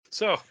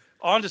So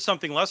on to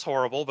something less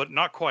horrible, but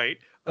not quite.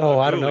 Oh,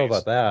 I don't know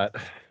about Ghoulies. that.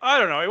 I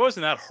don't know. It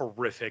wasn't that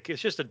horrific.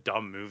 It's just a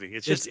dumb movie.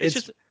 It's It's just it's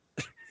it's just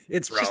it's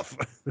it's just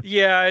rough.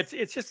 yeah.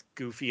 It's just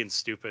goofy and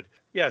stupid.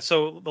 Yeah.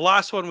 So the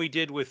last one we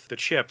did with the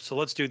chip. So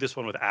let's do this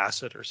one with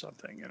acid or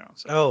something.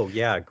 So Oh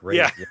yeah, yeah. great.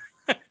 Yeah.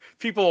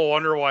 People will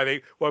wonder why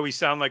we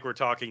sound like we're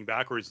talking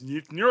backwards.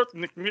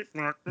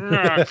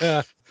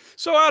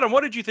 So Adam,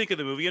 what did you think of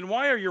the movie, and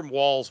why are your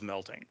walls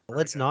melting?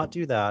 Let's not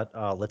do that.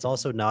 Let's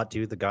also not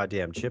do the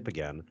goddamn chip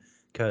again, Oh,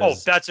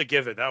 because that's a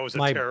given. That was a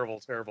my terrible,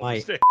 terrible my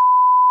mistake.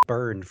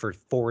 burned for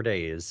 4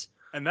 days.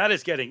 And that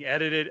is getting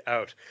edited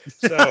out.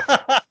 So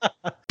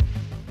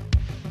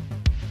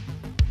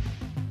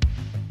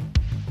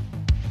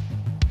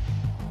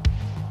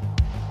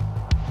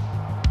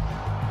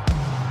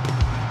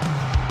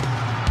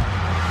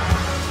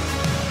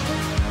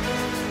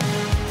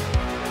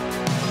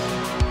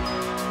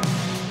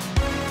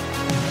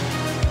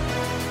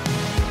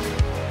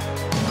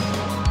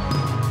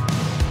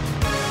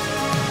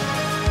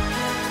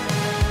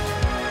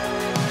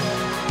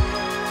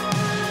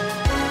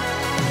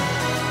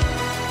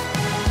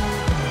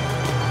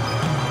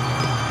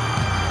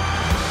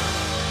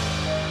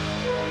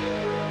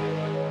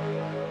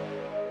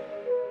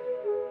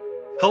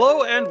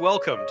hello and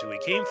welcome to We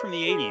Came from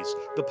the 80s,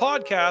 the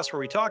podcast where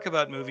we talk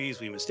about movies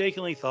we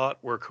mistakenly thought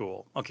were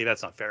cool. Okay,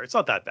 that's not fair. It's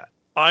not that bad.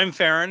 I'm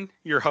Farron,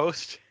 your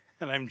host,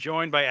 and I'm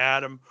joined by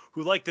Adam,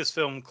 who liked this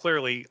film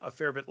clearly a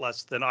fair bit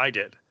less than I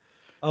did.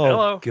 Oh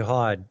Hello.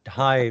 God.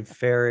 Hi,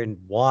 Farron.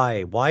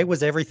 Why? Why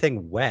was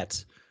everything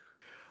wet?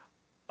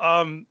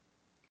 Um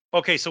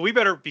okay, so we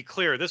better be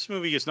clear. This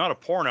movie is not a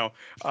porno.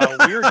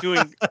 We're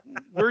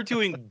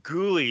doing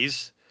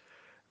Ghoulies.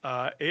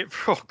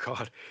 Oh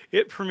God,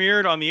 it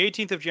premiered on the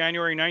 18th of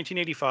January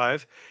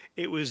 1985.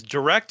 It was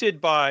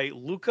directed by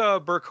Luca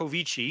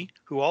Bercovici,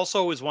 who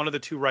also is one of the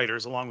two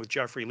writers, along with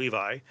Jeffrey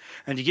Levi.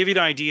 And to give you an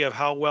idea of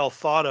how well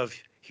thought of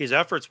his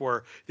efforts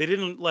were, they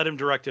didn't let him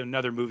direct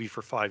another movie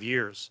for 5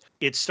 years.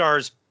 It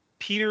stars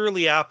Peter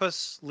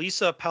Liapis,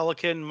 Lisa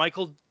Pelican,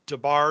 Michael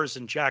DeBars,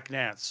 and Jack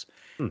Nance.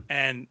 Hmm.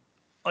 And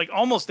like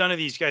almost none of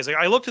these guys, like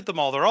I looked at them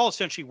all, they're all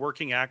essentially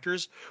working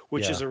actors,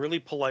 which is Yeah. a really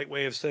polite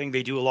way of saying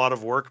they do a lot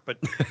of work, but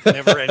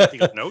never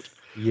anything of note.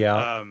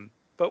 Yeah.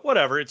 But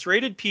whatever, it's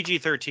rated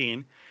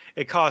PG-13.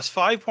 It cost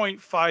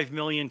 5.5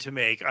 million to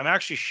make. I'm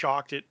actually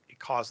shocked it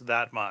cost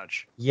that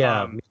much.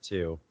 Yeah, me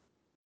too.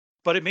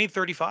 But it made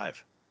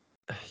 35.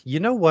 You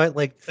know what?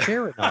 Like,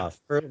 fair enough.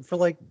 For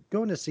like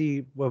going to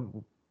see, well,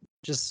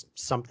 just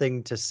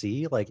something to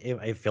see. Like,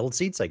 it filled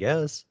seats, I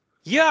guess.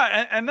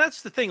 Yeah, and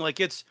that's the thing.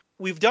 Like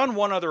we've done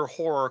one other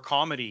horror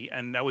comedy,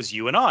 and that was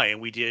you and I, and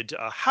we did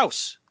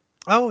House,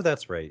 Oh,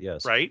 that's right.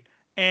 Yes. right?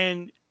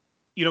 And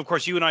of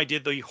course, you and I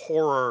did the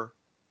horror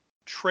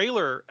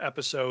trailer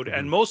episode,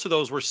 and Hmm. most of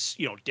those were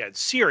dead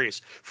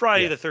serious.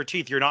 Friday Yeah. the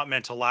 13th, you're not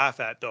meant to laugh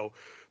at, though.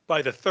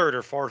 By the third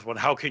or fourth one,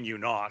 how can you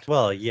not?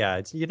 Well, yeah.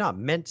 It's you're not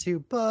meant to,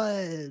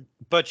 but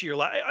But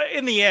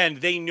in the end,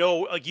 they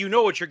know, like,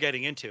 what you're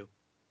getting into.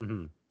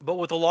 mhm. But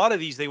with a lot of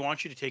these, they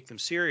want you to take them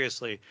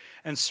seriously,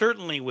 and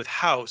certainly with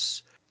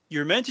House,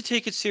 you're meant to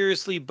take it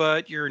seriously,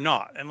 but you're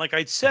not. And like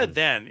I'd said Mhm.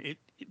 then,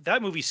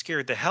 that movie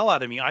scared the hell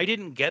out of me. I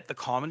didn't get the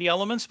comedy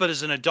elements, but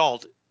as an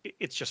adult,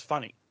 it's just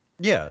funny.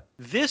 Yeah.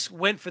 This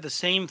went for the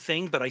same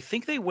thing, but I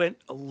think they leaned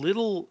a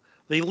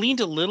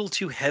little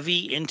too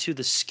heavy into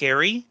the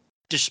scary,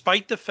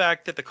 despite the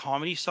fact that the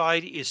comedy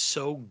side is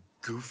so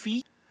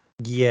goofy.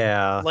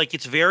 Yeah. Like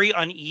it's very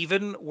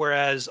uneven,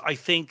 whereas I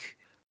think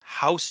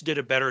House did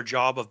a better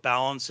job of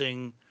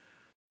balancing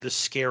the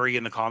scary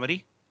and the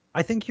comedy.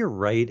 I think you're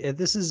right. And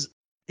this is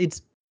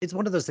it's it's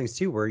one of those things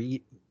too where you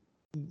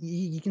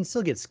can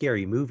still get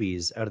scary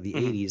movies out of the Hmm.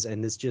 80s,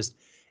 and this just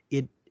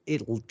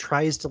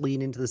tries to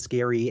lean into the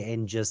scary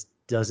and just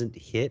doesn't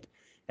hit,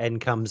 and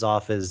comes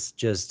off as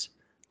just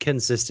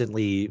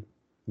consistently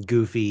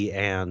goofy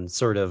and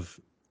sort of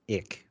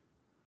ick.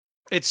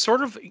 It's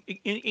sort of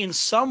in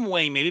some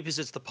way, maybe because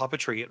it's the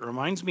puppetry, it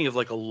reminds me of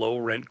like a low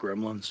rent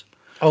Gremlins.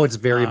 Oh, it's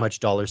very Uh, much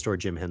dollar store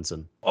Jim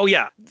Henson. oh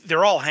yeah,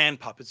 they're all hand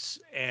puppets,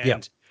 Yeah.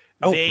 and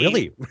Oh, they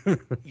really?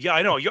 yeah,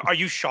 I know. Are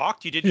you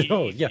shocked? You did?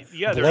 Oh, yeah.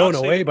 Yeah, they're Blown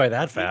not away by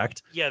that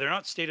fact. yeah, they're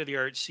not state of the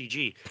art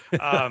CG,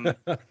 um,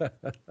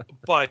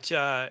 but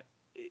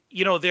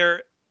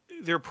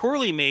they're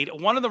poorly made.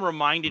 One of them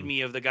reminded Hmm.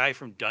 me of the guy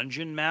from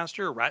Dungeon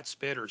Master, Rat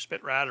Spit or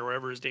Spit Rat or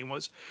whatever his name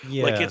was.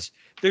 Like Yeah.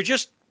 they're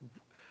just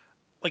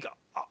like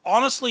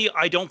honestly,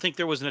 I don't think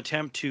there was an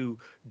attempt to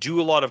do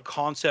a lot of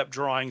concept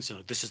drawings.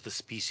 And this is the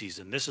species,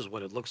 and this is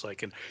what it looks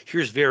like, and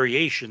here's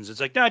variations.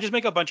 It's like, nah, just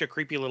make a bunch of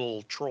creepy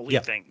little trolley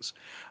Yeah. things,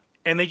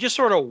 and they just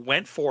sort of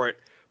went for it.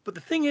 But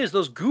the thing is,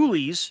 those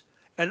ghoulies,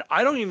 and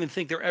I don't even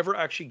think they're ever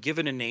actually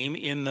given a name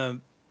in the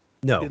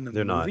No,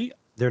 they're not. movie.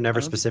 They're I never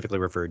don't think, specifically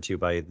referred to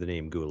by the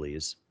name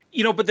Ghoulies.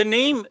 but the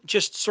name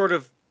just sort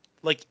of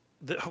like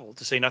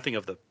to say nothing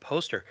of the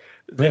poster,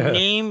 the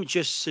name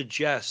just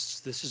suggests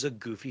this is a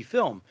goofy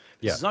film.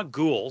 This Yeah. is not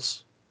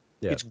ghouls,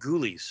 Yeah. it's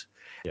ghoulies.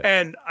 Yeah.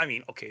 And I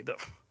mean, okay,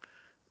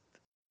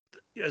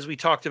 as we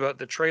talked about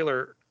the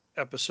trailer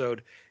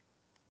episode,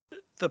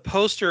 the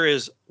poster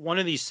is one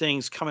of these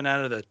things coming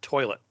out of the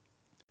toilet.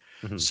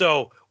 Mhm.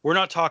 So we're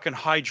not talking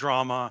high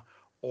drama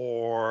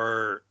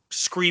or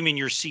scream in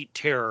your seat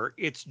terror.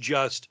 It's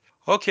just,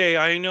 okay,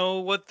 I know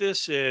what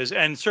this is.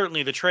 And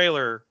certainly the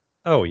trailer,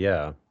 Oh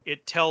yeah.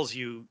 it tells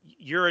you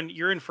you're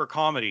in for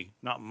comedy.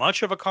 Not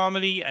much of a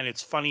comedy, and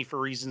it's funny for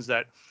reasons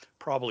that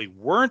probably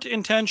weren't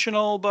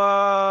intentional,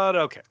 but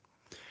okay.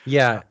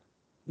 Yeah.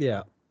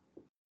 Yeah.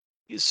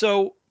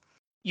 So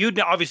you'd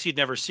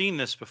never seen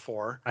this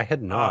before. I had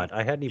Um, not.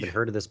 I hadn't even yeah.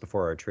 heard of this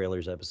before our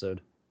trailers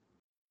episode.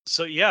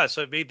 So yeah,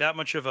 so it made that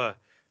much of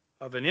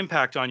an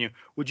impact on you.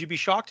 Would you be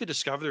shocked to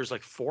discover there's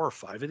like 4 or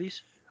 5 of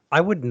these? I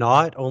would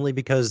not, only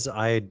because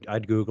I'd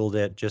Googled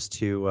it just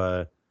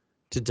to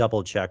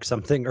double check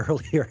something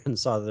earlier and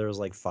saw that there was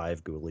like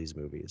 5 Ghoulies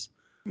movies.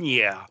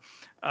 Yeah.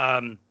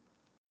 Um,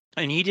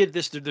 and he did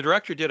this. The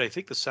director did, I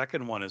think, the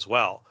second one as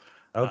well.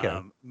 Okay.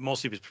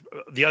 Mostly because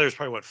the others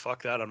probably went,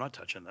 "Fuck that! I'm not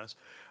touching this."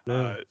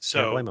 No, can't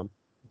So blame them.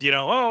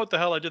 oh, what the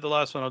hell? I did the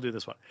last one. I'll do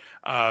this one.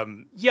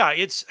 Yeah,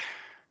 it's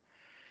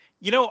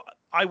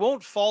I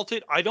won't fault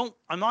it.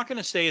 I'm not going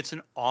to say it's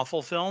an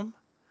awful film.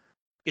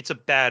 It's a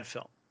bad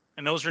film,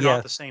 and those are not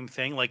Yeah. the same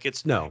thing. Like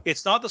No.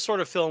 it's not the sort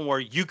of film where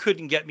you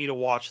couldn't get me to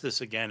watch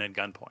this again at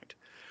gunpoint.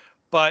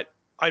 But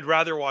I'd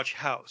rather watch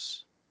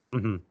House.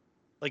 Hmm.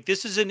 Like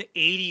this is an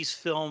 80s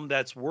film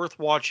that's worth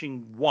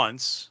watching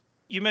once.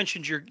 You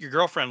mentioned your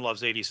girlfriend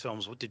loves 80s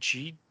films. What did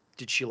she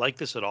like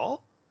this at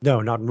all?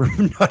 No, not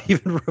not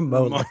even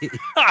remotely.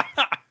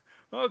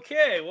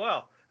 Okay,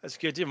 well, that's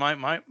good too.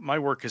 My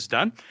work is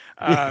done.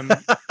 Yeah.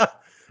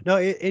 No,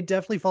 it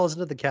definitely falls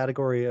into the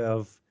category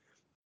of,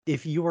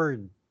 if you were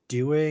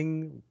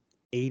doing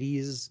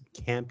 80s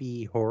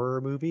campy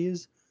horror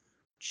movies,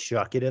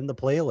 chuck it in the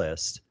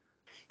playlist.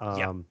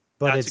 Yeah,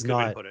 But that's a it's good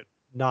way to put it.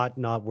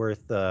 not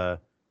worth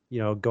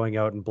going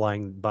out and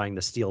buying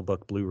the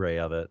Steelbook Blu-ray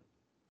of it.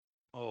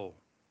 Oh,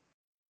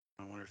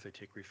 I wonder if they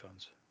take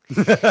refunds.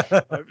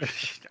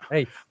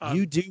 Hey, Um,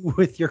 you do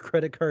with your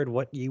credit card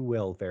what you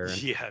will, Farron.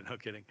 Yeah, no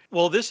kidding.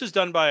 Well, this is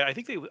done by I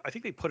think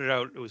they put it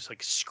out. It was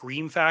like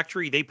Scream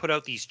Factory. They put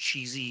out these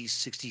cheesy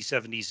 60s,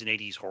 70s, and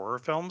 80s horror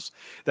films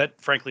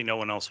that frankly no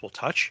one else will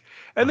touch.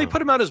 And they Uh-huh. put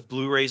them out as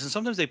Blu-rays, and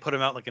sometimes they put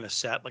them out like in a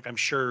set. Like I'm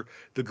sure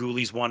the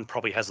Ghoulies one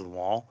probably has them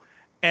all.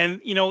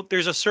 And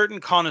there's a certain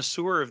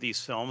connoisseur of these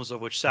films,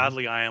 of which Mhm.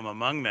 sadly I am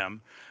among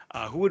them,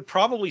 who would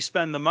probably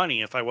spend the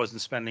money if I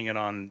wasn't spending it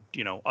on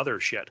other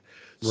shit.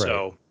 Right.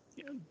 So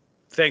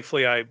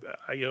thankfully I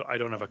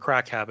don't have a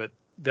crack habit.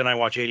 Then I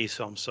watch 80s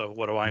films, so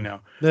what do I know?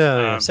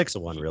 Yeah, Um, 6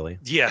 of 1 really.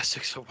 yeah,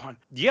 601.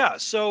 Yeah,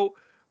 so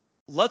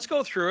let's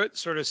go through it,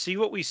 sort of see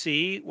what we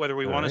see, whether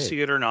we All want to right.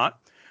 see it or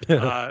not.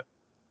 Uh,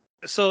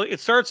 so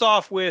it starts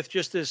off with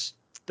just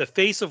the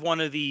face of one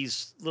of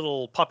these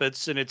little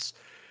puppets, and it's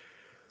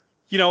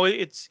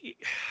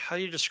how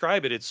do you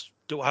describe it?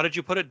 How did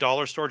you put it?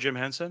 Dollar store Jim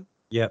Henson?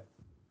 Yep.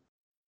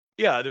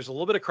 Yeah, there's a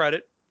little bit of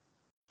credit,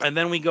 and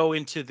then we go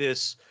into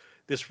this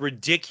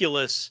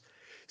ridiculous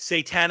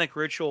satanic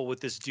ritual with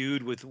this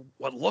dude with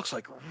what looks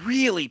like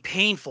really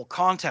painful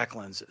contact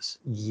lenses.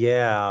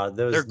 Yeah,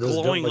 They're those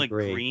don't glowing look like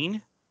great.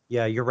 green.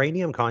 Yeah,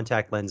 uranium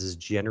contact lens is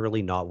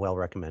generally not well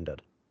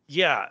recommended.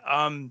 Yeah,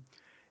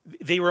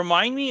 they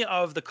remind me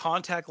of the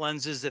contact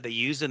lenses that they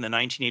used in the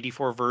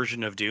 1984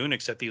 version of Dune,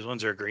 except these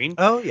ones are green.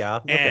 Oh yeah,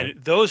 okay.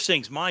 And those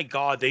things, my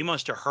God, they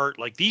must have hurt.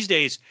 Like these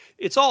days,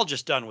 it's all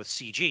just done with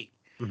CG.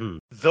 Hmm.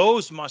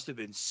 Those must have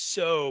been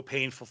so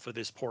painful for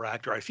this poor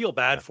actor. I feel Yeah.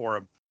 bad for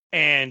him.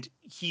 And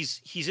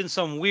he's in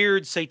some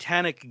weird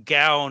satanic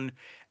gown,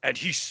 and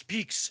he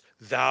speaks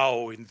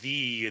thou and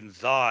thee and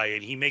thy,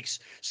 and he makes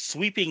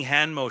sweeping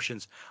hand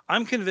motions.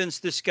 I'm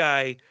convinced this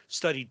guy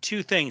studied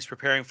 2 things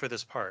preparing for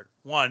this part.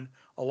 1,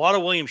 a lot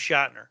of William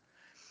Shatner,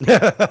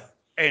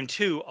 and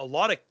 2, a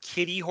lot of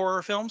kiddie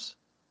horror films,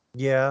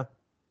 Yeah.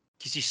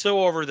 because he's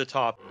so over the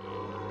top.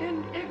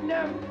 In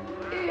ignem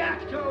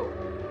iacto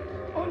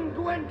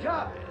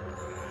unguenta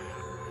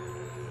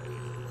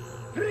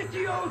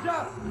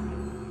preciosa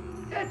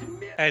et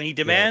And he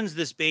demands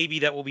this baby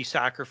that will be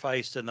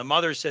sacrificed, and the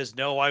mother says,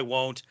 "No, I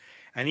won't."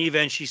 And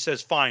even she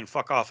says, "Fine,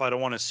 fuck off. I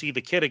don't want to see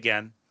the kid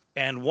again."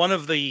 And one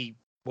of the,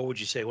 what would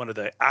you say, one of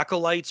the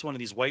acolytes, one of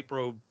these white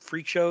robe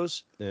freak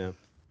shows, Yeah.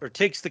 or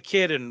takes the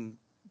kid and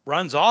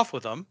runs off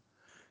with him.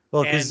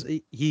 Well, And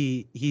because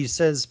he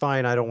says,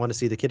 "Fine, I don't want to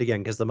see the kid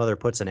again," because the mother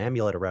puts an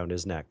amulet around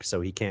his neck,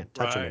 so he can't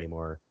touch him right,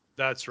 anymore.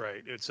 that's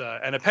right. It's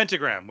and a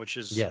pentagram, which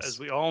is, Yes. as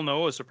we all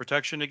know, is a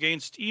protection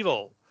against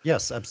evil.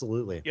 Yes,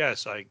 absolutely.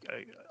 Yes,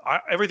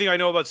 everything I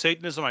know about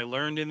Satanism I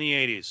learned in the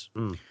 80s.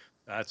 Mm.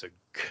 That's a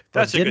Well,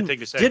 that's a good thing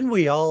to say. Didn't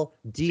we all?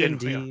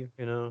 Didn't we D&D,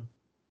 you know.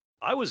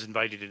 I was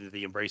invited into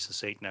the Embrace of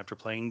Satan after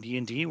playing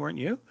D&D, weren't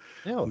you?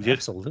 No, We did.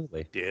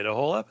 absolutely. Did a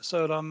whole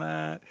episode on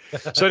that.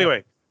 So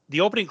anyway,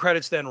 the opening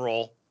credits then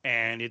roll,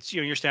 and it's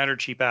your standard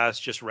cheap ass,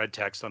 just red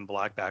text on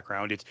black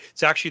background.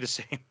 It's actually the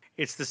same.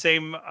 It's the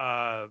same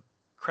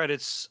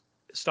credits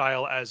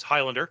style as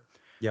Highlander.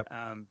 Yep.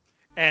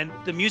 And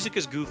the music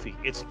is goofy.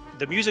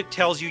 The music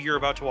tells you you're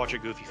about to watch a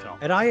goofy film.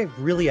 And I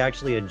really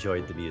actually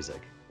enjoyed the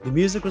music. The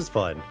music was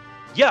fun.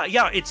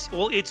 Yeah, it's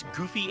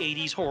goofy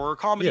 80s horror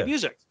comedy Yeah.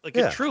 music. Like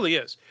it Yeah. truly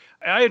is.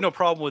 And I had no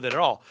problem with it at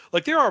all.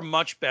 Like there are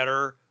much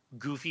better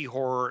goofy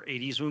horror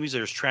 80s movies.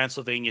 There's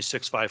Transylvania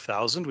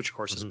 65000, which of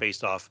course is Mhm.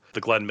 based off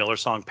the Glenn Miller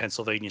song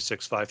Pennsylvania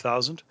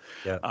 65000.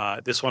 Yeah.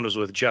 This one was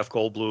with Jeff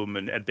Goldblum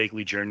and Ed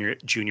Begley Jr.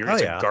 Oh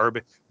It's a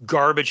yeah.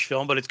 garbage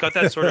film, but it's got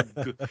that sort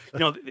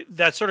of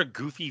that sort of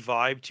goofy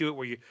vibe to it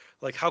where you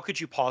like how could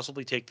you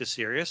possibly take this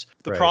serious?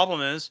 The Right.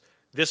 problem is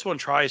this one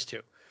tries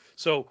to.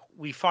 So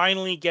we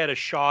finally get a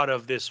shot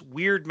of this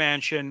weird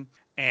mansion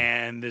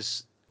and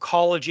this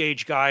college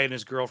age guy and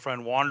his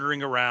girlfriend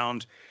wandering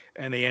around,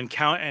 and they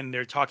encounter and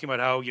they're talking about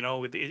how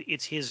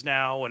it's his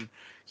now and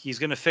he's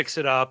gonna fix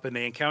it up, and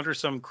they encounter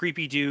some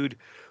creepy dude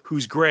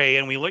who's gray,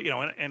 and we look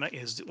and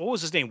his what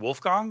was his name,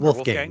 Wolfgang or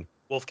Wolfgang.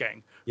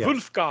 Wolfgang. Yeah.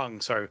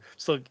 Wolfgang, sorry,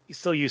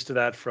 still used to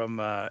that from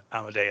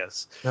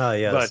Amadeus. Oh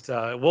yes.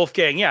 But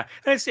Wolfgang, yeah,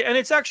 and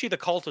it's actually the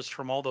cultist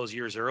from all those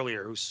years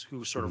earlier who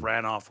sort of Mhm.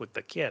 ran off with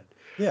the kid.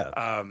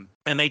 Yeah.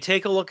 And they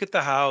take a look at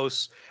the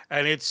house,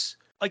 and it's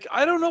like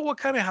I don't know what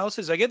kind of house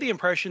it is. I get the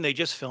impression they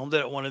just filmed it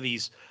at one of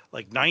these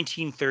like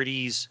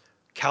 1930s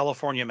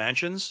California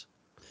mansions.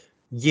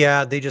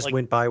 Yeah, they just Like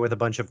went by with a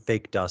bunch of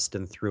fake dust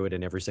and threw it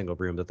in every single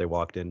room that they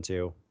walked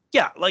into.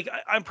 yeah, like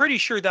I'm pretty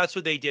sure that's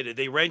what they did.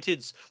 They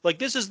rented like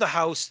this is the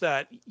house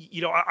that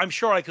I'm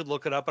sure I could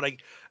look it up, but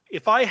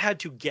if I had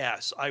to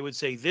guess, I would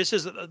say this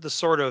is the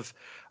sort of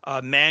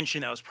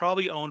mansion that was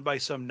probably owned by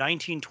some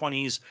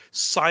 1920s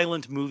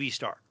silent movie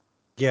star.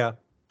 Yeah.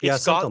 Yeah,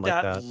 It's something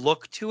got like that that.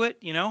 look to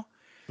it,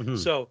 Mhm.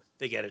 So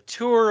they get a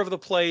tour of the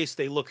place.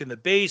 They look in the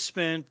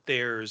basement.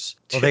 There's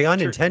Well, they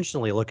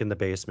unintentionally look in the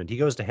basement. He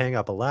goes to hang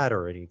up a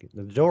ladder and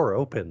the door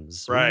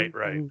opens. right,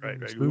 Ooh,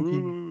 right. spooky.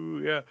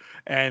 Ooh, yeah.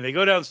 And they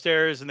go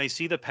downstairs and they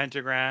see the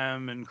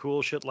pentagram and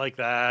cool shit like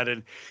that.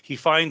 And he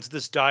finds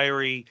this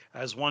diary,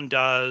 as one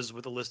does,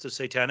 with a list of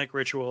satanic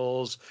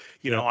rituals.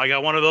 Yep. I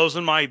got one of those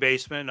in my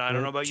basement. I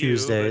don't know about you, but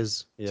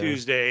Tuesdays. Yeah.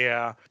 Tuesday,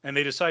 yeah. And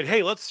they decide,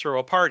 hey, let's throw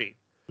a party.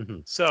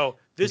 Mhm. So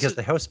this Because is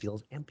the house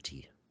feels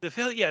empty.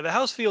 the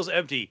house feels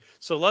empty.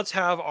 So let's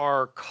have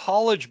our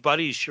college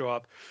buddies show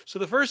up. So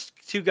the first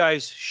two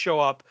guys show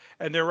up,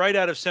 and they're right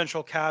out of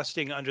central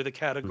casting under the Mm.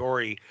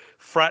 category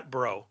frat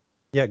bro,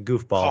 Yeah,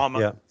 goofball. comma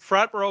Yeah.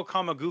 frat bro,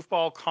 comma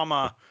goofball,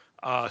 comma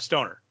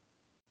stoner.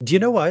 Do you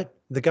know what?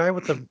 The guy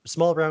with the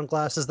small round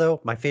glasses,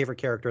 though, my favorite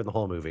character in the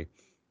whole movie.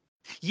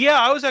 Yeah,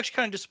 I was actually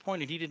kind of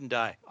disappointed he didn't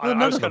die. Well,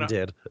 none of them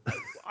did.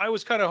 I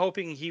was kind of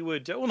hoping he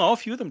would. Well, no, a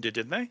few of them did,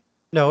 didn't they?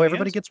 No, In the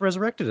everybody end? gets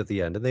resurrected at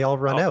the end, and they all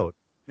run Oh, out.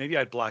 maybe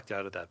I'd blacked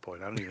out at that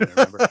point. I don't even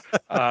remember.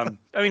 I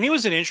mean, he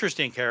was an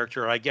interesting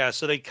character, I guess.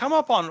 So they come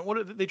up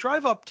on they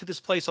drive up to this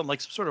place on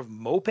like some sort of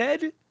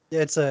moped.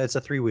 Yeah, it's a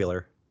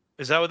three-wheeler.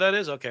 Is that what that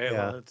is? Okay,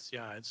 Yeah. well,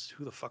 it's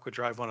who the fuck would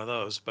drive one of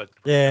those? But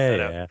Yeah, cut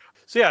that out. yeah.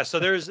 So yeah, so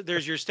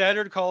there's your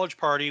standard college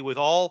party with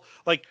all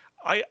like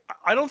I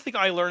don't think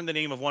I learned the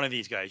name of one of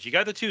these guys. You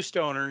got the two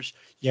stoners,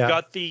 you Yeah.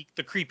 got the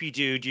creepy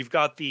dude, you've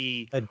got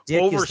the A dick is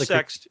the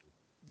oversexed.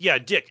 Yeah,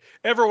 Dick.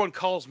 Everyone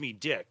calls me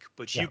Dick,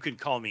 but Yeah. you can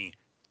call me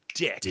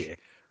Dick. dick.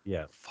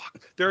 Yeah.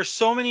 Fuck. There are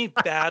so many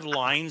bad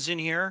lines in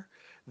here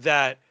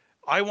that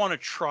I want to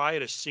try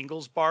at a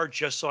singles bar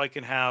just so I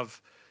can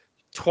have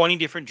 20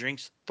 different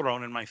drinks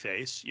thrown in my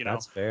face,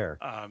 That's fair.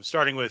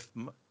 starting with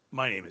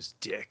my name is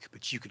Dick,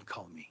 but you can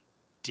call me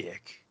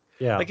Dick.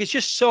 Yeah. Like it's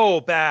just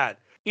so bad.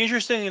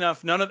 Interesting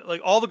enough, none of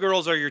like all the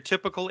girls are your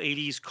typical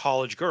 80s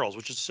college girls,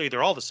 which is to say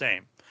they're all the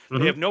same. They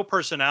Mhm. have no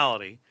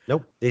personality.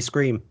 Nope. They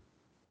scream.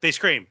 They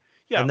scream.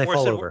 Yeah, And they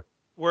fall over.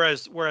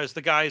 Whereas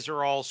the guys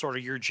are all sort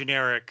of your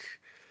generic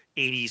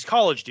 80s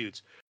college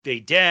dudes. They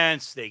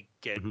dance, they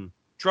get Mhm.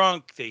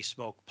 drunk, they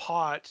smoke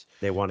pot,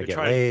 They want to They're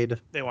get trying-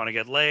 laid. they want to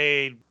get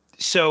laid.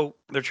 So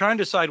they're trying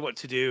to decide what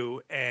to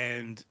do,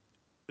 and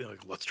they're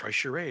like, let's try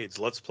charades,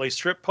 let's play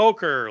strip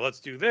poker, let's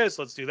do this,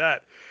 let's do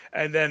that.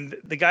 And then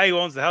the guy who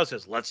owns the house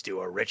says, let's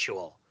do a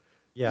ritual.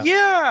 Yeah.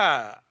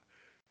 Yeah.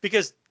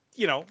 Because,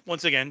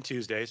 once again,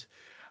 Tuesdays.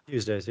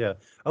 Tuesdays, yeah.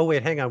 Oh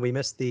wait, hang on. We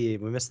missed the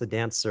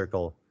dance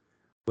circle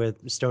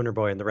with Stoner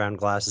Boy and the round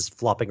glasses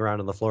flopping around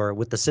on the floor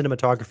with the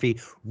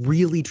cinematography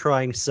really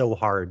trying so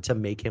hard to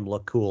make him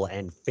look cool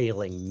and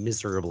failing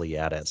miserably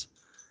at it.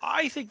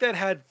 I think that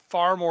had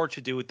far more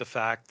to do with the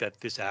fact that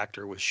this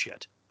actor was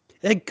shit.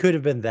 It could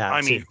have been that.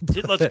 I mean,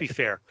 too. let's be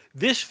fair.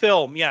 This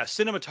film, yeah,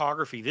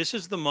 cinematography, this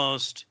is the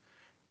most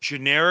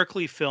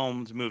generically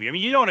filmed movie. I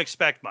mean, you don't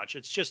expect much.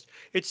 It's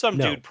some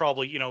No. dude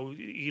probably,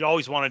 he'd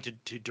always wanted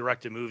to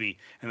direct a movie,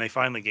 and they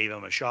finally gave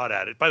him a shot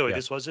at it. By the way, Yeah.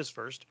 this was his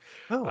first.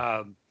 Oh,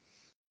 Um,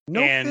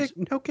 no, and-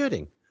 no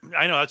kidding.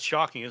 I know that's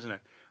shocking, isn't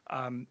it?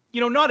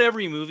 Not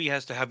every movie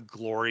has to have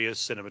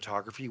glorious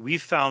cinematography.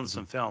 We've found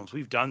some films.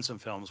 We've done some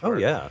films Oh where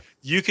yeah.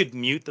 you could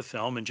mute the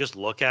film and just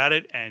look at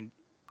it. And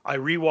I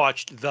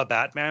rewatched The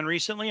Batman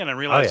recently, and I'm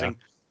realizing,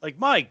 like,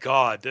 my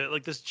God,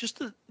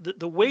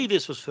 the way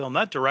this was filmed.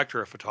 That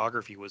director of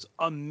photography was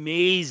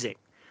amazing.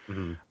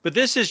 Mhm. But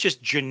this is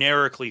just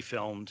generically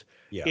filmed.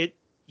 Yeah.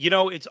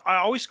 I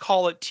always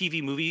call it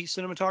TV movie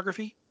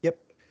cinematography. Yep.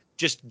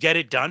 Just get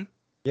it done.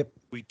 Yep.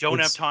 We don't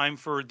have It's- time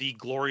for the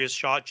glorious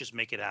shot. Just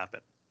make it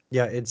happen.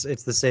 Yeah, it's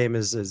the same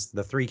as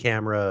the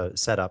 3-camera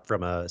setup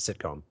from a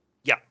sitcom.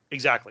 Yeah,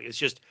 exactly. It's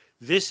just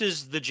this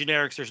is the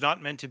generics. There's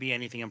not meant to be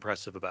anything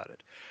impressive about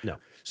it. No.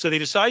 So they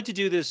decide to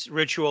do this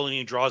ritual, and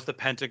he draws the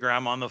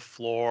pentagram on the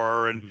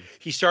floor, and Mhm.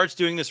 he starts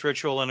doing this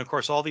ritual, and of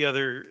course all the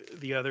other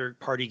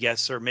party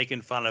guests are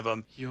making fun of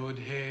him. Yod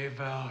Hey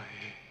Val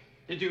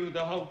You do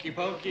the hokey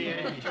pokey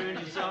and you turn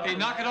yourself. Hey,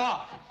 knock it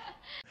off.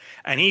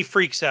 And he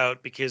freaks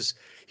out because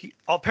he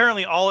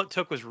apparently all it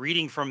took was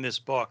reading from this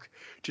book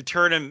to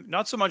turn him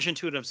not so much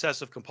into an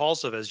obsessive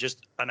compulsive as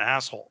just an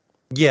asshole.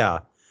 Yeah.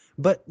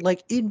 But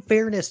like in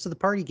fairness to the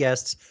party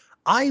guests,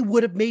 I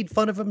would have made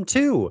fun of him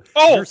too.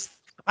 Oh, You're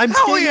I'm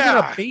hell standing in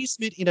yeah! a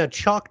basement in a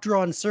chalk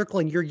drawn circle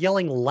and you're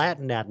yelling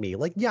Latin at me.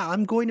 Like, yeah,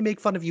 I'm going to make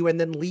fun of you and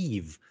then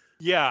leave.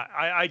 Yeah,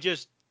 I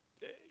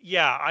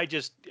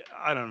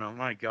don't know.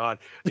 My God,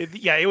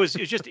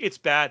 it's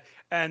bad.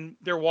 And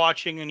they're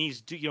watching, and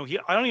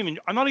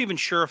I'm not even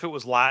sure if it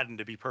was Latin,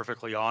 to be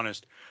perfectly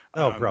honest.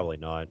 Oh, probably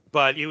not.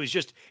 But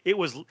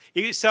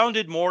it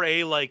sounded more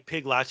like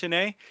Pig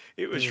Latine.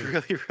 It was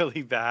really,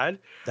 really bad.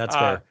 That's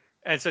fair.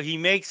 And so he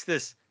makes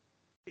this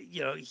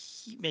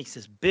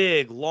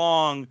big,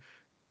 long,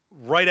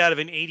 right out of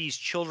an 80s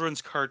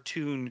children's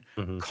cartoon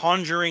Mhm.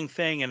 conjuring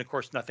thing, and of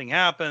course nothing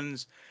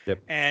happens. Yep.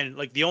 And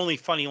like the only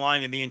funny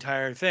line in the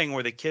entire thing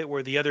where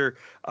the other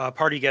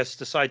party guests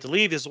decide to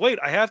leave is, wait,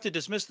 I have to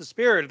dismiss the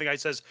spirit, and the guy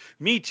says,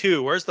 me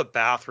too, where's the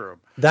bathroom?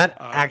 That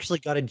actually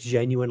got a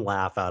genuine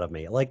laugh out of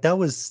me. Like that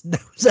was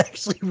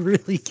actually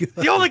really good.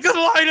 The only good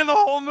line in the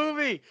whole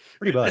movie.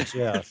 Pretty much,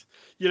 yeah.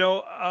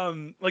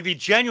 Like the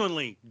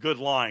genuinely good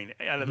line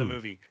out of the Mhm.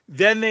 movie.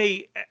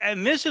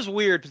 And this is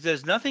weird because it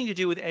has nothing to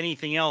do with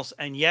anything else,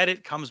 and yet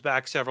it comes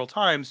back several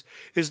times,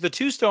 is the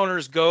two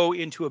stoners go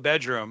into a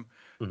bedroom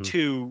Mhm.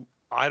 to,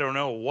 I don't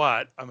know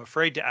what, I'm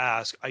afraid to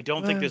ask. I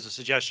don't think there's a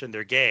suggestion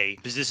they're gay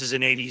because this is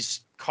an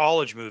 80s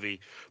college movie,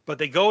 but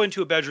they go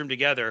into a bedroom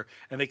together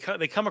and they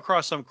come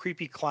across some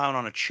creepy clown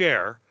on a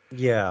chair.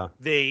 Yeah.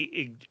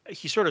 He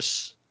just sort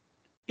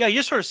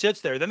of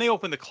sits there. Then they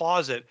open the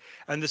closet,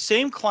 and the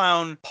same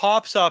clown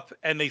pops up,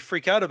 and they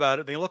freak out about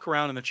it. They look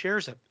around, and the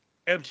chair's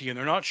empty, and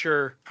they're not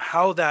sure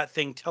how that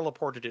thing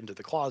teleported into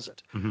the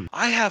closet. Mhm.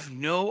 I have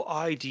no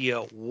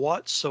idea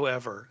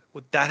whatsoever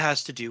what that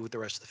has to do with the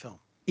rest of the film.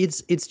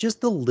 It's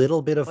just a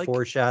little bit of Like-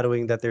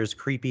 foreshadowing that there's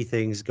creepy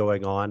things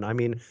going on. I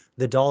mean,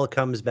 the doll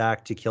comes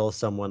back to kill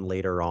someone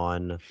later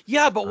on.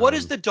 Yeah, but what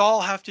does the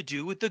doll have to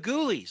do with the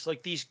ghoulies?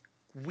 Like these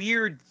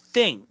weird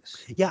things.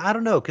 Yeah, I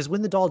don't know, because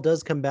when the doll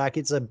does come back,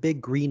 it's a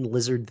big green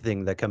lizard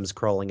thing that comes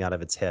crawling out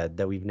of its head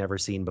that we've never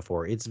seen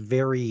before. It's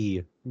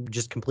very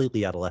just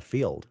completely out of left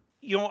field.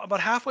 About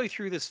halfway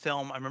through this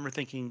film, I remember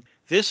thinking,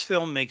 this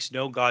film makes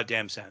no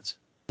goddamn sense.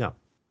 No.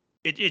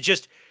 It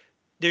just,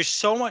 there's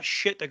so much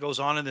shit that goes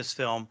on in this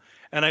film,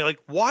 and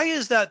why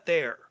is that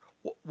there?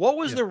 What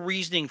was the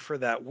reasoning for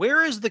that?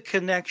 Where is the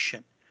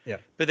connection? Yeah.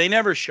 But they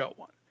never show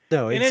one.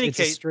 No, In it's any a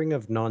case- string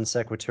of non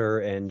sequitur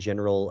and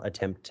general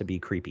attempt to be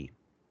creepy.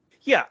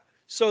 Yeah.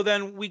 So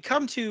then we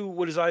come to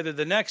what is either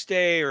the next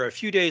day or a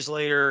few days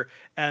later,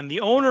 and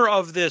the owner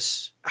of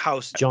this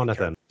house,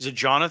 Jonathan. Is it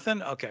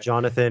Jonathan? Okay.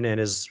 Jonathan, and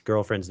his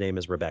girlfriend's name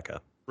is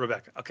Rebecca.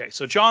 Rebecca. Okay.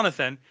 So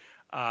Jonathan,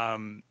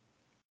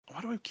 why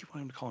do I keep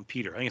wanting to call him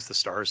Peter? I think it's the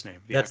star's name.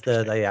 That's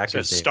actor's the name.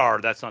 actor's So name.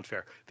 Star. That's not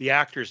fair. The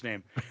actor's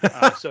name.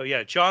 So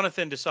yeah,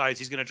 Jonathan decides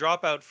he's going to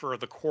drop out for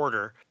the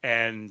quarter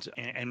and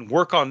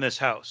work on this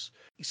house.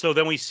 So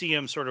then we see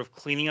him sort of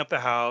cleaning up the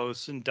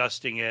house and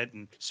dusting it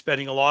and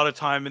spending a lot of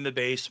time in the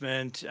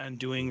basement and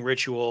doing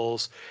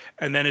rituals.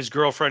 And then his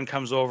girlfriend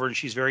comes over and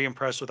she's very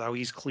impressed with how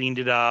he's cleaned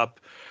it up.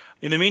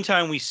 In the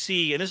meantime, we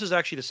see, and this is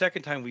actually the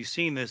second time we've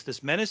seen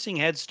this menacing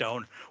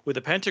headstone with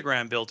a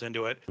pentagram built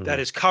into it that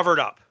is covered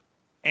up.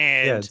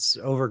 And Yeah, it's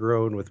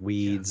overgrown with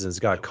weeds and it's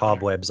got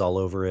cobwebs all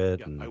over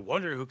it. yeah, and I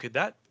wonder who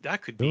that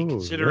could be, Ooh,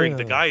 considering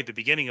the yeah. guy at the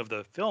beginning of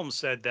the film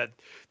said that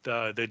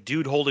the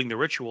dude holding the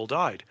ritual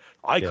died.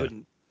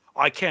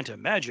 I can't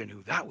imagine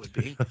who that would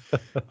be.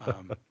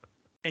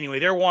 Anyway,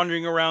 they're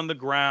wandering around the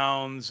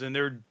grounds, and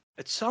they're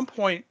at some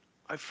point,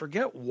 I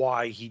forget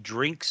why, he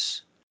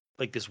drinks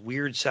like this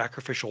weird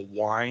sacrificial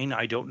wine.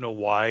 I don't know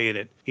why,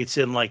 and it's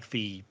in like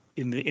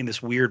in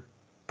this weird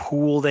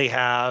pool they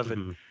have,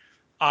 and Mhm.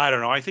 I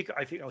don't know. I think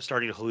I was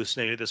starting to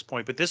hallucinate at this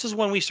point, but this is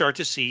when we start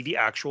to see the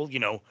actual,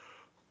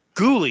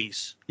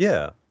 ghoulies.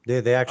 Yeah,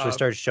 they actually Uh,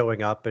 start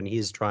showing up, and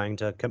he's trying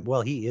to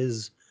he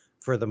is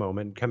for the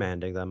moment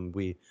commanding them.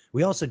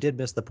 We also did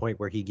miss the point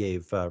where he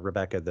gave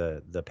Rebecca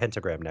the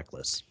pentagram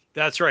necklace.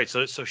 That's right.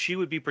 So she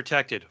would be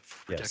protected.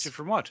 Protected Yes.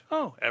 from what?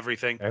 Oh,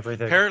 everything.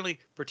 Everything. Apparently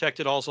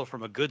protected also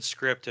from a good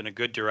script and a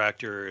good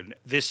director. And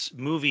this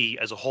movie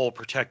as a whole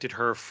protected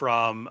her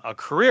from a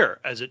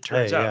career, as it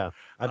turns Hey, out. yeah,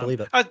 I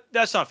believe it.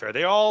 That's not fair.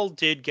 They all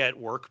did get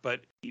work,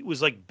 but it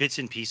was like bits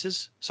and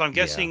pieces. So I'm Yeah.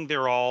 guessing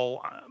they're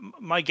all,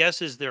 my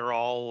guess is they're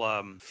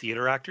all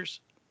theater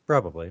actors.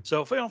 Probably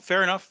So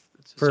fair enough.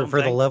 It's its for own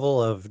the thing. level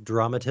of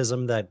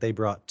dramatism that they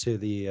brought to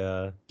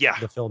the Yeah.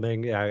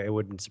 filming. Yeah, it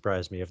wouldn't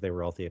surprise me if they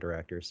were all theater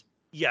actors.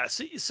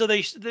 Yes. So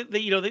they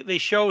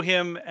show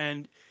him,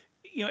 and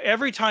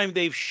every time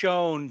they've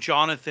shown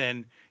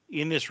Jonathan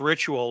in this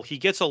ritual, he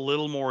gets a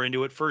little more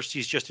into it. First,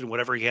 he's just in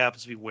whatever he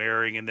happens to be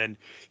wearing, and then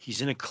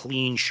he's in a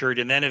clean shirt,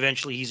 and then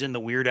eventually he's in the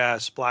weird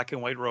ass black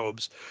and white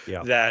robes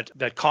Yeah.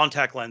 that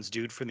contact lens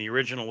dude from the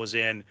original was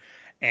in,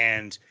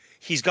 and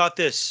he's got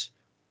this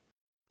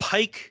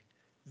pike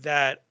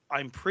that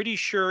I'm pretty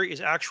sure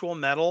is actual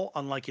metal,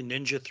 unlike in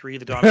Ninja 3: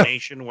 The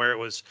Domination, where it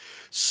was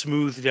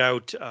smoothed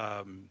out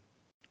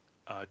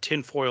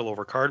tinfoil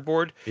over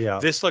cardboard. Yeah.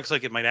 This looks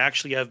like it might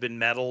actually have been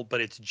metal,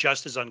 but it's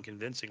just as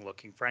unconvincing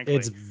looking, frankly.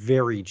 It's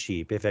very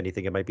cheap. If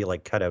anything, it might be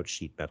like cutout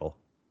sheet metal.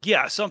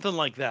 Yeah, something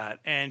like that.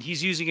 And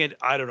he's using it,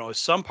 I don't know, as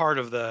some part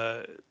of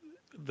the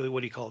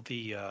what do you call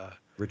it?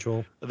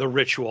 Ritual. The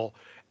ritual.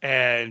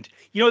 And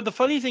the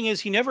funny thing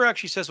is he never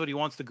actually says what he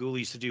wants the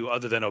ghoulies to do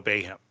other than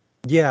obey him.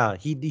 Yeah,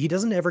 he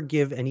doesn't ever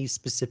give any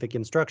specific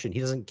instruction. He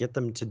doesn't get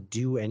them to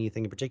do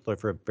anything in particular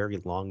for a very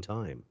long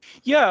time.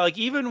 Yeah, like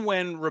even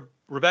when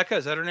Rebecca,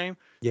 is that her name?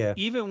 Yeah.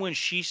 Even when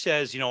she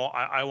says,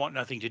 I want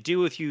nothing to do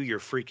with you. You're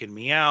freaking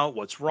me out.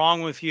 What's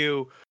wrong with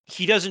you?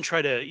 He doesn't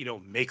try to,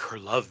 make her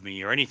love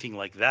me or anything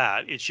like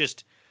that. It's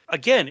just,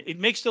 again, it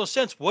makes no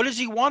sense. What does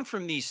he want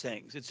from these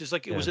things? It's just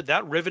like, was it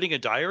that riveting a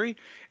diary?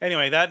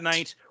 Anyway, that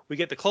night we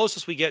get the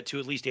closest we get to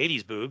at least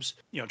 80s boobs,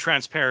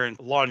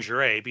 transparent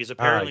lingerie, because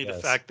apparently the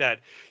fact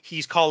that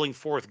he's calling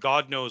forth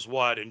God knows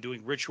what and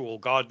doing ritual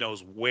God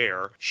knows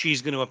where,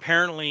 she's going to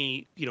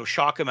apparently,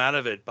 shock him out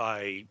of it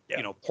by,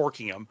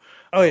 porking him.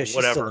 Oh yeah, she's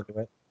whatever. still into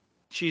it.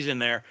 She's in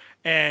there.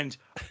 And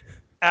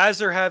as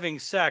they're having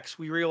sex,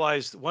 we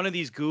realize one of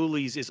these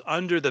ghoulies is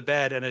under the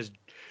bed and has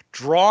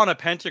drawn a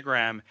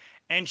pentagram,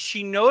 and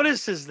she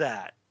notices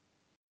that.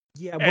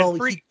 Yeah, well,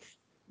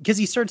 because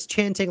he starts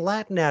chanting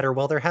Latin at her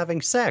while they're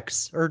having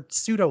sex, or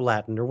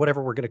pseudo-Latin, or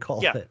whatever we're going to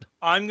call it.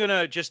 I'm going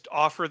to just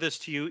offer this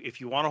to you.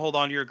 If you want to hold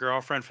on to your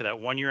girlfriend for that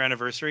 1-year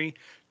anniversary,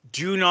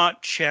 do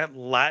not chant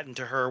Latin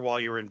to her while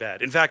you're in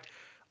bed. In fact,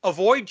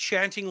 avoid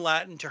chanting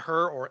Latin to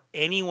her or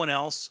anyone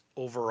else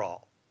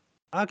overall.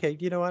 Okay,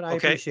 you know what? I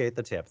appreciate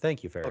the tip.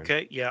 Thank you, Farron.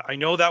 Okay, yeah. I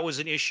know that was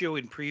an issue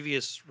in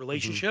previous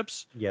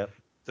relationships. Yep.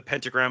 The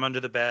pentagram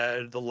under the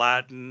bed, the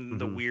Latin,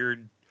 the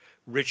weird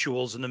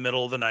rituals in the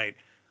middle of the night.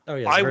 Oh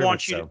yeah, I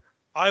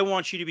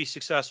want you to be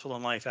successful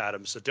in life,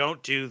 Adam. So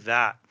don't do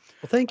that.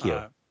 Well, thank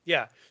you.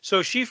 Yeah.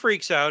 So she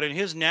freaks out, and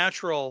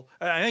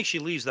I think she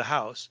leaves the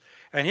house,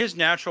 and his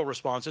natural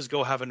response is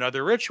go have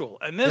another ritual.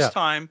 And this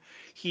time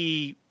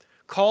he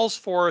calls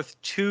forth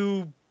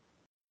two,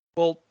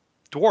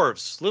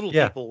 dwarves, little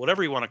people,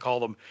 whatever you want to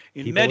call them,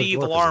 in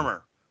medieval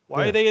armor.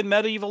 Why are they in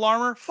medieval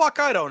armor? Fuck,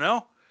 I don't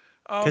know.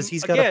 Because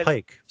he's got a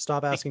pike.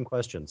 Stop asking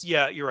questions.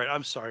 Yeah, you're right.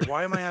 I'm sorry.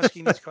 Why am I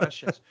asking these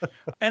questions?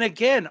 And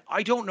again,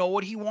 I don't know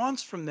what he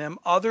wants from them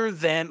other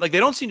than, they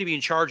don't seem to be in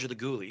charge of the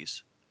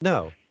ghoulies.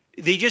 No.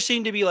 They just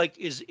seem to be like,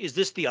 is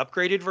this the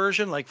upgraded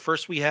version? Like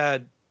first we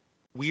had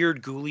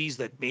weird ghoulies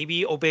that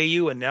maybe obey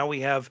you, and now we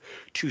have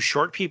two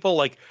short people.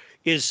 Like,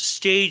 is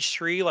stage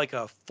 3 like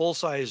a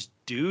full-size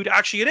dude?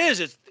 Actually, it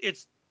is.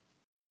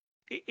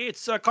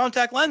 It's a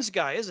contact lens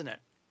guy, isn't it?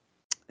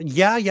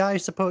 Yeah, I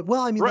suppose.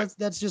 Well, I mean,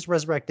 that's just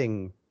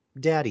resurrecting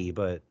Daddy,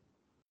 but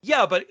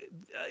yeah, but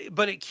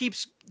it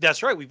keeps.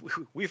 That's right.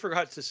 We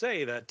forgot to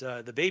say that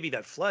the baby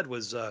that fled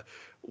was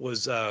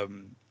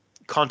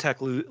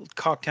contact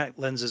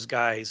lenses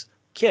guy's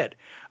kid.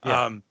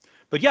 Yeah.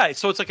 But yeah,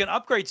 so it's like an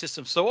upgrade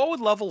system. So what would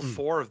level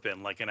 4 have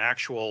been? Like an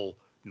actual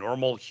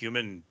normal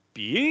human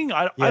being?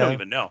 I don't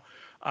even know.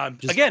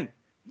 Again,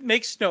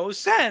 makes no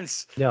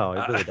sense. No,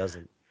 it really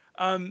doesn't.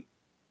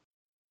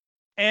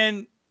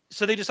 And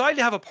so they decided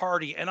to have a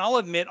party, and I'll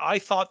admit I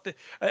thought that.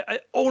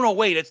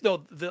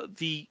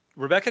 The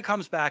Rebecca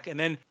comes back, and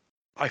then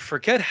I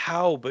forget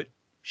how, but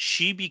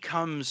she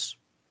becomes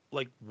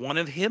like one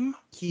of him.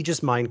 He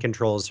just mind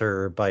controls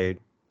her by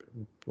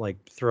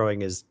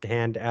throwing his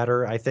hand at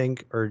her, I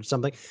think, or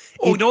something.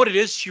 Oh, you know what it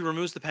is? She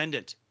removes the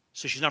pendant,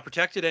 so she's not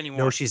protected anymore.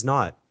 No, she's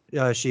not.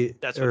 That's what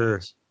it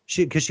is.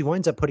 Because she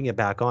winds up putting it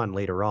back on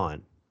later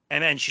on,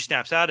 and then she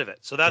snaps out of it.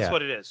 So that's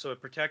what it is. So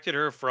it protected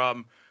her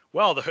from.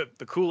 Well,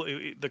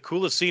 the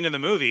coolest scene in the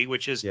movie,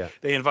 which is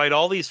they invite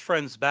all these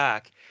friends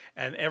back,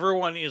 and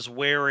everyone is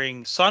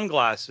wearing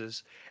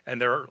sunglasses, and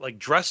they're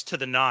dressed to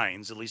the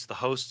nines. At least the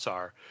hosts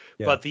are,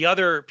 but the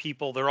other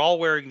people, they're all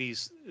wearing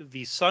these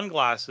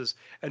sunglasses,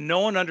 and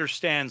no one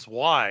understands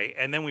why.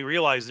 And then we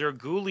realize there are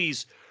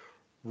ghoulies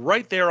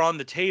right there on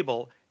the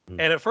table.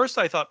 And at first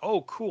I thought,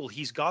 oh, cool,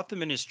 he's got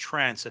them in his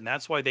trance, and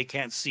that's why they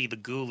can't see the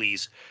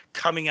ghoulies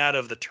coming out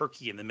of the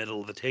turkey in the middle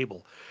of the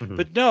table.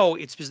 But no,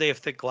 it's because they have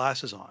thick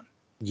glasses on.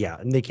 Yeah,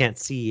 and they can't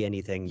see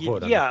anything,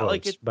 quote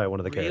unquote, by one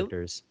of the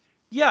characters.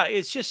 Yeah,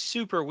 it's just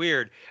super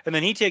weird. And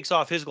then he takes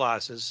off his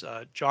glasses,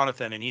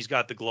 Jonathan, and he's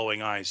got the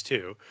glowing eyes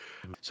too.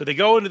 So they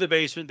go into the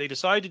basement, they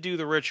decide to do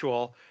the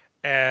ritual,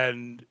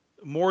 and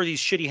more of these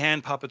shitty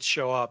hand puppets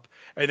show up.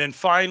 And then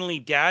finally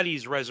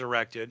Daddy's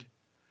resurrected.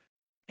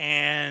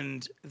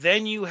 And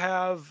then you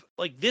have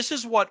this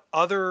is what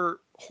other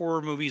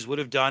horror movies would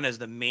have done as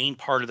the main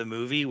part of the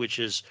movie, which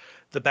is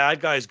the bad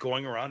guys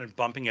going around and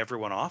bumping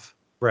everyone off.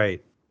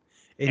 Right.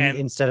 And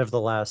Instead of the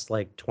last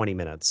like 20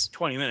 minutes.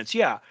 20 minutes,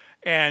 yeah.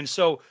 And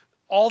so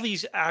all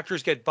these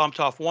actors get bumped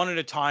off one at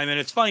a time, and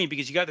it's funny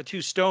because you got the two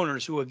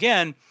stoners who,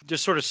 again,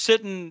 just sort of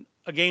sitting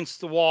against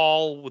the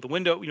wall with the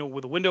window,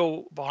 with a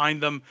window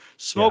behind them,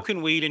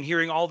 smoking weed and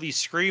hearing all these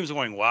screams, and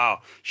going,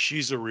 "Wow,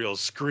 she's a real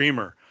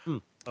screamer." Hmm.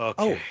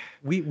 Okay. Oh,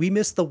 we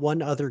missed the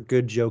one other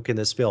good joke in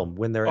this film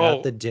when they're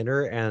at the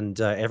dinner and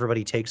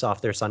everybody takes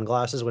off their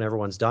sunglasses when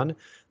everyone's done.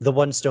 The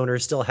one stoner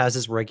still has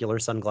his regular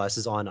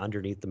sunglasses on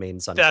underneath the main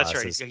That's right.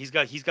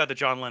 sunglasses. He's got the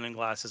John Lennon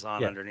glasses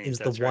on Yeah, underneath. is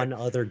the That's right. one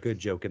other good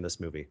joke in this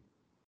movie.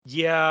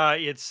 Yeah,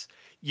 it's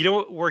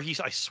where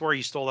I swear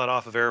he stole that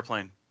off of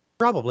Airplane.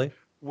 Probably.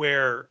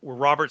 Where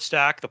Robert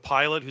Stack, the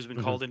pilot who's been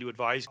Mhm. called in to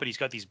advise, but he's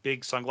got these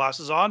big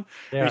sunglasses on,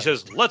 and Yeah. he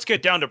says, "Let's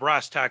get down to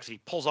brass tacks." And he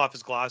pulls off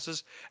his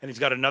glasses, and he's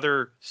got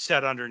another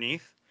set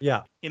underneath.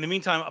 Yeah. In the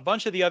meantime, a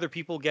bunch of the other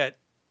people get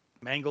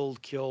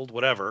mangled, killed,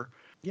 whatever.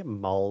 Yeah,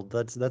 mauled.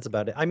 That's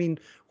about it. I mean,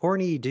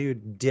 horny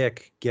dude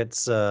Dick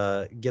gets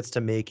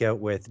to make out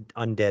with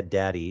undead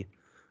daddy.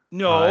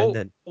 No, and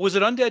then was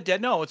it Undead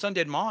Dead? No, it's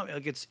Undead Mom.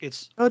 Like it's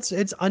oh, it's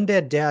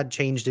undead dad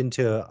changed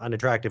into an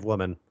attractive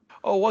woman.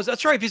 Oh,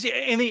 that's right.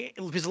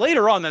 Because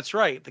later on, that's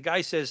right. The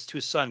guy says to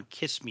his son,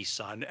 "Kiss me,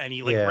 son," and he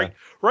Yeah.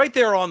 right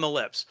there on the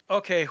lips.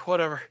 Okay,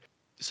 whatever.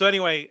 So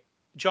anyway,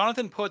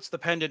 Jonathan puts the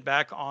pendant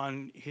back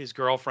on his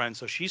girlfriend,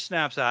 so she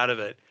snaps out of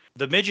it.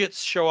 The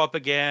midgets show up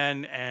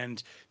again,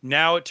 and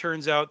now it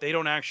turns out they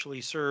don't actually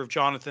serve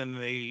Jonathan.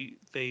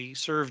 They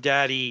serve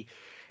Daddy,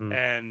 Hmm.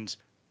 and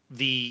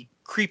the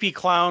creepy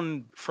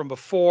clown from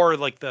before,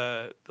 like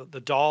the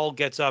doll,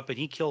 gets up and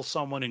he kills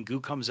someone, and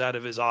goo comes out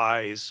of his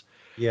eyes.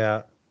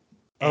 Yeah.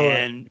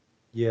 And go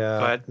yeah,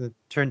 ahead. it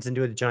turns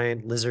into a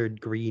giant lizard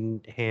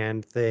green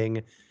hand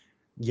thing.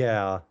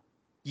 Yeah.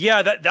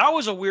 Yeah, that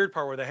was a weird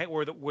part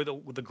where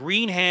the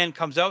green hand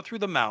comes out through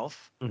the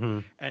mouth Hmm.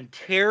 and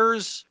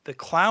tears the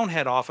clown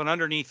head off, and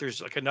underneath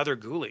there's like another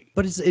ghoulie.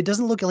 But it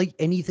doesn't look like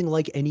anything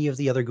like any of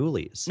the other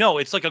ghoulies. No,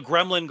 it's like a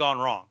gremlin gone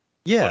wrong.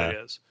 Yeah. What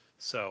it is.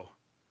 So,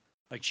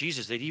 like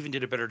Jesus, they even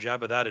did a better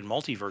job of that in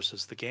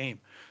Multiverses, the game.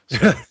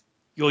 So,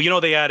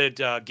 they added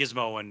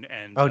Gizmo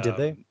and Oh, did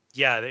they?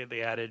 Yeah,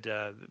 they added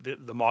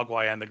the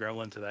Mogwai and the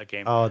Gremlin to that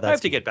game. Oh, I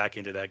have to neat. get back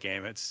into that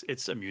game.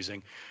 It's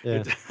amusing.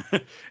 Yeah.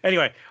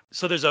 Anyway,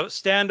 so there's a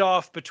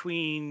standoff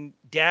between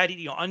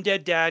Daddy,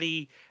 Undead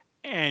Daddy,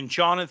 and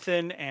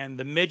Jonathan and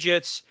the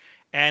midgets.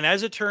 And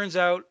as it turns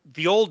out,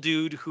 the old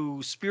dude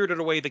who spirited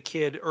away the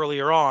kid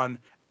earlier on,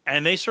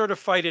 and they sort of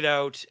fight it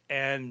out,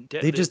 and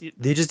They just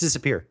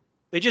disappear.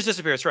 they just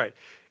disappear. That's right.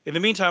 In the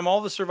meantime,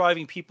 all the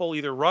surviving people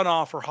either run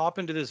off or hop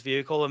into this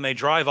vehicle and they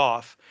drive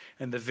off.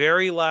 And the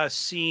very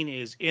last scene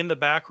is in the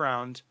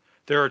background.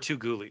 There are two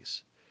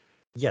ghoulies.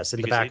 Yes, in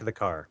the Because back they- of the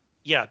car.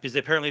 Yeah, because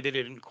apparently they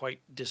didn't quite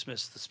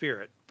dismiss the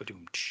spirit.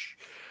 Ba-doom, tsh.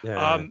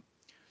 Yeah.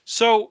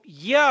 So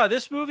yeah,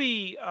 this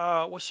movie.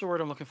 What's the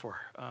word I'm looking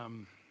for?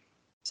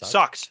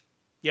 Sucks.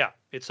 Yeah,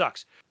 it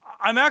sucks.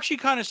 I'm actually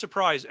kind of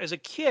surprised. As a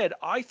kid,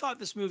 I thought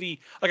this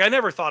movie, like, I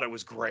never thought it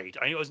was great.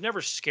 I was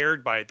never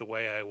scared by it the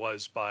way I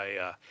was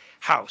by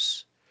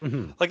House.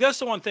 Mhm. Like, that's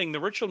the one thing. The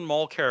Richard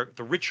Mall character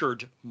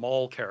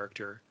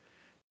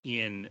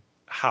in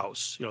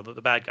House,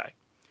 the bad guy.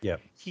 Yeah.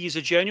 He's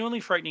a genuinely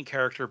frightening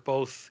character,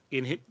 both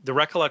in the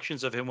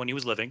recollections of him when he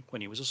was living,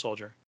 when he was a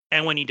soldier,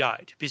 and when he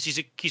died, because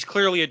he's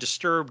clearly a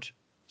disturbed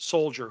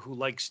soldier who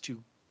likes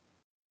to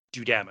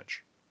do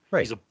damage.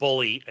 Right. He's a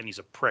bully and he's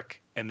a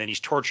prick, and then he's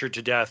tortured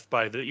to death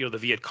by the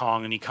Viet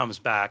Cong, and he comes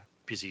back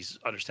because he's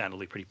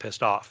understandably pretty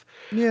pissed off.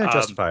 Yeah,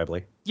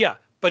 justifiably. Yeah,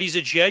 but he's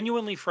a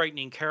genuinely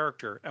frightening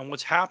character, and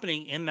what's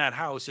happening in that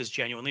house is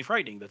genuinely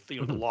frightening.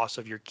 The loss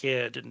of your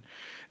kid and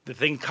the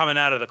thing coming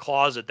out of the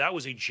closet, that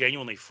was a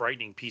genuinely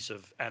frightening piece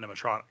of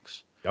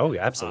animatronics. Oh,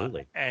 yeah,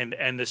 absolutely.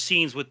 And the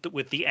scenes with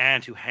the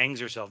aunt who hangs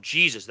herself,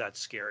 Jesus,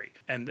 that's scary.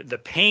 And the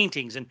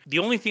paintings, and the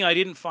only thing I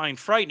didn't find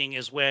frightening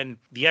is when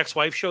the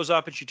ex-wife shows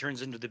up and she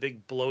turns into the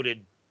big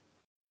bloated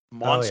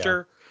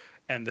monster,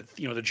 and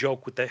the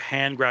joke with the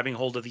hand grabbing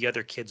hold of the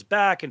other kid's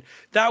back, and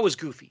that was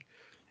goofy.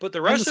 But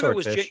the rest of it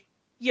was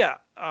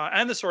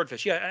and the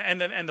swordfish,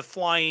 and the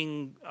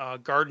flying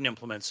garden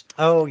implements.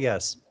 Oh,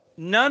 yes.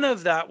 None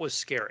of that was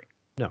scary.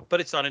 No.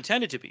 But it's not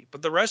intended to be.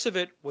 But the rest of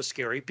it was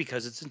scary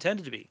because it's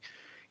intended to be.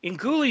 In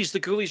Ghoulies, the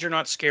Ghoulies are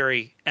not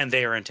scary, and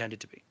they are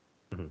intended to be.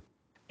 Mhm.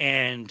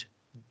 And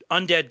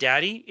Undead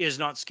Daddy is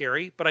not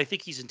scary, but I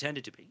think he's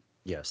intended to be.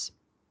 Yes.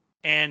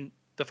 And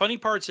the funny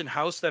parts in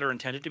House that are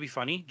intended to be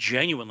funny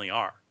genuinely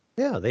are.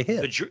 Yeah, they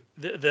hit.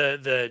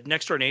 The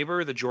next door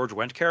neighbor, the George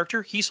Wendt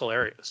character, he's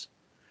hilarious.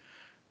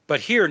 But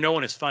here, no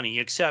one is funny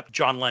except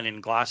John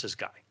Lennon glasses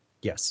guy.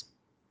 Yes.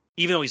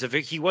 Even though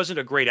he wasn't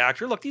a great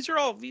actor. Look, these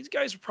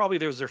guys are probably,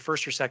 there was their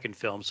first or second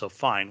film, so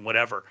fine,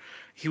 whatever.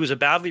 He was a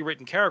badly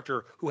written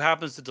character who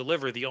happens to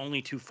deliver the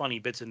only two funny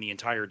bits in the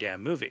entire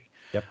damn movie.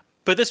 Yep.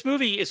 But this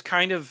movie is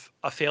kind of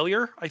a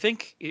failure, I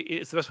think.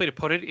 It's the best way to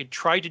put it. It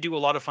tried to do a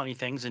lot of funny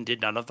things and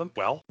did none of them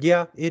well.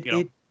 Yeah,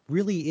 it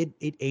really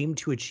aimed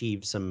to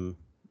achieve some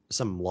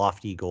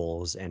lofty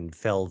goals and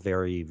fell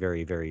very,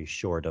 very, very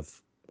short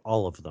of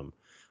all of them.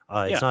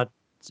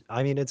 It's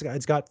I mean, it's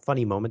got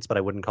funny moments, but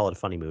I wouldn't call it a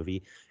funny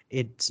movie.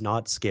 It's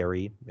not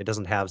scary. It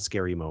doesn't have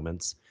scary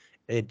moments.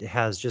 It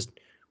has just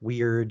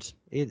weird.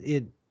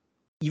 It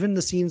even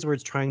the scenes where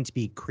it's trying to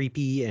be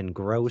creepy and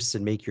gross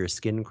and make your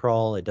skin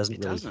crawl, it doesn't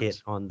It really hit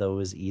doesn't. on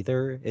those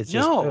either. It's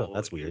just, oh, No,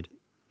 that's weird.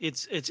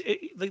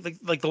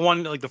 like the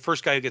one, like the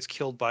first guy who gets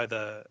killed by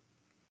the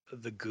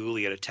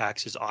ghoulie, it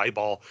attacks his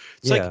eyeball.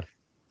 It's Yeah, like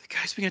the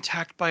guy's being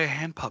attacked by a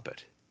hand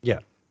puppet. yeah,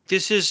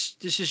 This is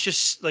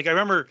just like, I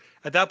remember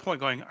at that point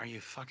going, "Are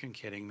you fucking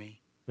kidding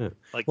me?" yeah.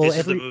 Like, Well, this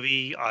is the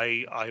movie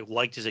I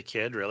liked as a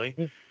kid, really.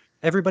 yeah,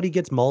 everybody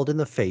gets mauled in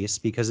the face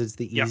because it's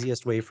the Yeah,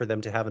 easiest way for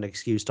them to have an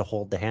excuse to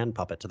hold the hand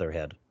puppet to their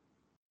head.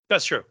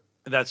 that's true.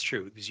 That's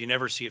true, because you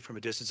never see it from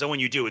a distance. And when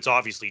you do, it's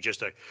obviously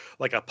just a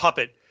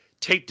puppet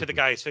taped to the Mhm.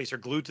 guy's face or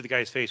glued to the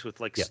guy's face with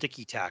like Yeah.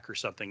 sticky tack or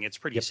something. It's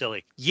pretty Yep.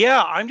 silly.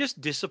 Yeah, I'm just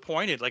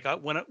disappointed. Like,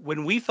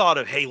 when we thought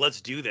of, hey,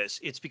 let's do this,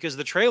 it's because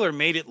the trailer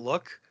made it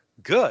look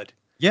good.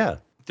 Yeah.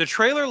 The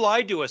trailer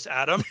lied to us,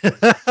 Adam.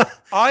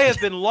 I have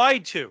been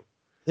lied to.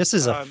 This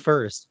is a Um,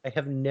 first. I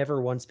have never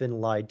once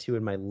been lied to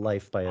in my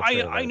life by a I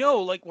trailer.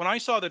 know, like, when I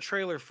saw the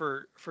trailer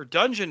for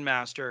Dungeon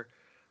Master,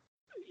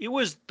 it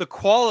was the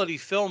quality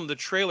film the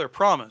trailer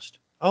promised.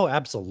 Oh,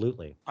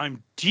 absolutely.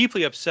 I'm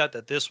deeply upset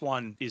that this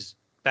one is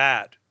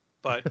bad,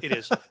 but it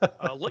is.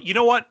 You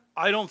know what?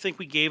 I don't think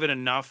we gave it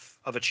enough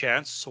of a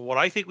chance. So what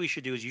I think we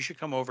should do is you should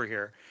come over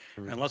here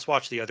and let's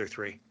watch the other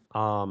three.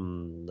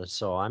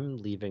 So I'm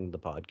leaving the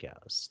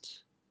podcast.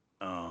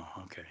 Oh,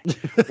 okay.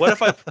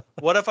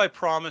 What if I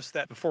promise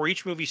that before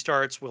each movie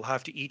starts, we'll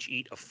have to each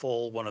eat a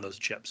full one of those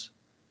chips?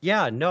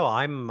 Yeah, no,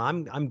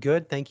 I'm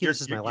good. Thank you. You're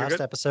This is my you're last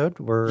good. episode.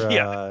 We're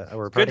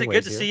Good parting to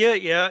ways see here.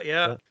 you.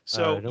 Yeah.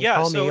 So Don't yeah,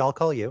 call me, so I'll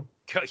call you.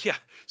 yeah.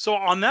 So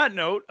on that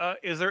note,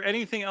 is there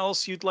anything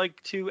else you'd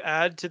like to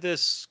add to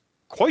this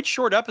quite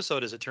short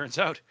episode, as it turns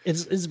out?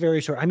 It's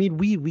very short. I mean,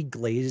 we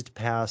glazed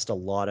past a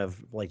lot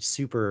of like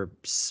super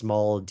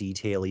small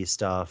detaily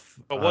stuff.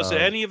 But was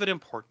any of it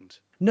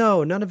important?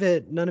 No, none of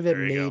it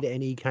There you made go.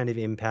 any kind of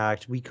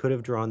impact. We could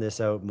have drawn this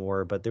out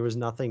more, but there was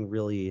nothing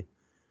really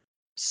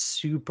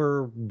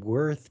super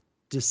worth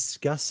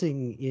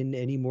discussing in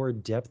any more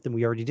depth than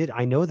we already did.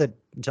 I know that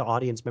to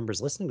audience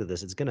members listening to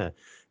this, it's gonna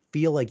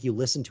feel like you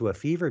listened to a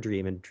fever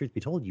dream, and truth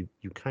be told, you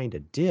kind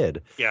of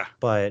did. Yeah.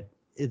 But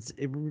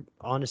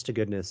honest to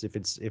goodness, if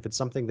it's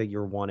something that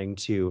you're wanting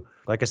to,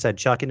 like I said,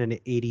 chuck in an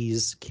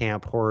 80s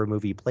camp horror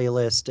movie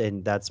playlist,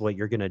 and that's what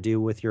you're gonna do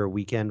with your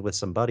weekend with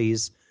some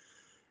buddies,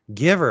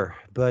 give her.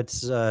 But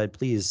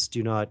please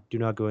do not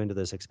go into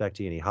this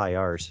expecting any high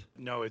art.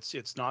 No,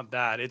 it's not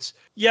that.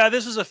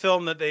 This is a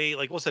film that they,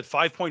 like, what's that,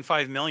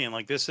 5.5 million.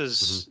 Like, this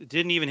is it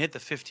didn't even hit the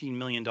 $15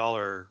 million.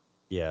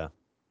 Yeah.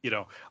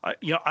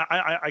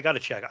 I got to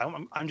check.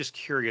 I'm just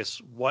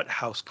curious what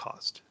House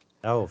cost.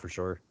 Oh, for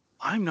sure.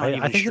 I'm not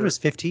even I think sure. it was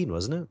 15,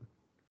 wasn't it?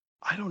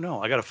 I don't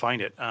know. I got to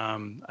find it. At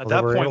Well, that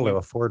they were point, able to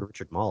afford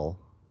Richard Mall.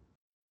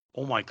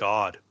 oh my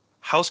God,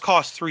 House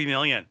cost 3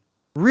 million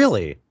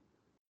Really?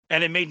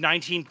 and it made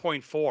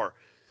 19.4.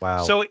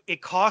 Wow. So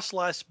it cost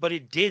less, but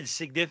it did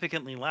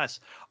significantly less.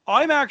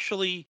 I'm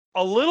actually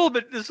a little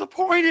bit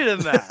disappointed in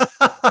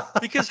that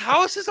because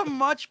House is a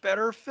much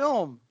better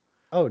film.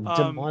 Oh,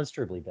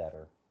 demonstrably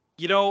better.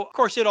 Of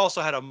course, it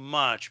also had a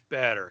much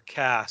better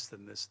cast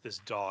than this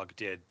dog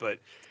did. But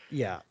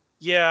Yeah.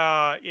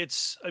 yeah,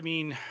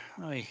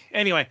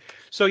 anyway.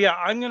 So yeah,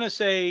 I'm going to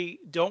say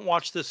don't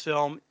watch this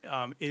film.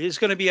 It is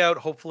going to be out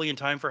hopefully in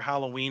time for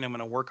Halloween. I'm going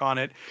to work on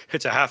it.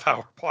 It's a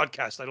half-hour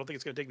podcast. I don't think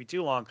it's going to take me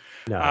too long.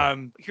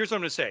 No. Here's what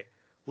I'm going to say.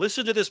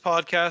 Listen to this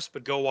podcast,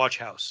 but go watch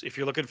House if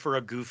you're looking for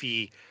a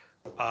goofy,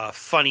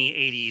 funny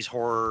 80s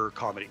horror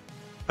comedy.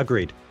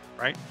 Agreed.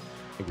 Right?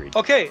 Agreed.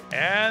 Okay,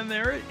 and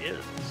there it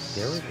is.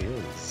 There it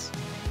is.